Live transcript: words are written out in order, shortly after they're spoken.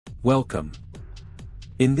Welcome.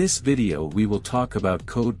 In this video we will talk about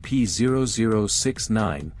code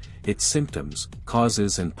P0069, its symptoms,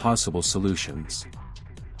 causes and possible solutions.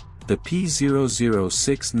 The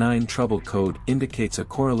P0069 trouble code indicates a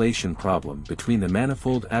correlation problem between the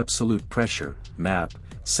manifold absolute pressure (MAP)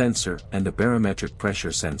 sensor and the barometric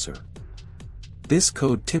pressure sensor. This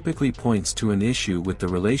code typically points to an issue with the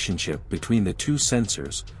relationship between the two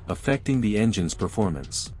sensors, affecting the engine's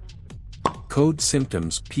performance. Code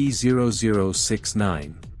symptoms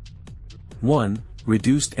P0069. 1.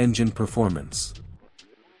 Reduced engine performance.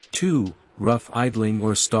 2. Rough idling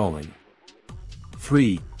or stalling.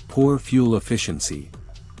 3. Poor fuel efficiency.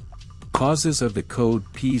 Causes of the code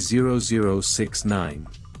P0069.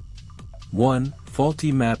 1.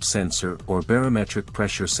 Faulty MAP sensor or barometric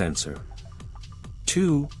pressure sensor.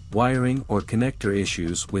 2. Wiring or connector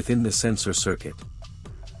issues within the sensor circuit.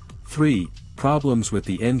 3. Problems with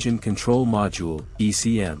the engine control module,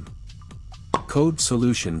 ECM. Code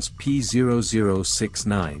solutions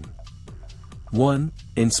P0069. 1.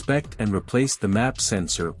 Inspect and replace the MAP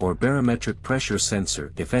sensor or barometric pressure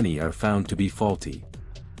sensor if any are found to be faulty.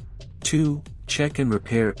 2. Check and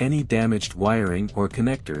repair any damaged wiring or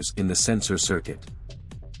connectors in the sensor circuit.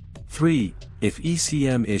 3. If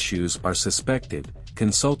ECM issues are suspected,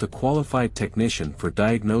 consult a qualified technician for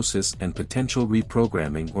diagnosis and potential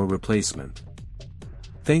reprogramming or replacement.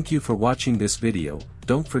 Thank you for watching this video.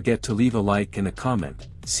 Don't forget to leave a like and a comment.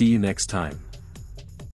 See you next time.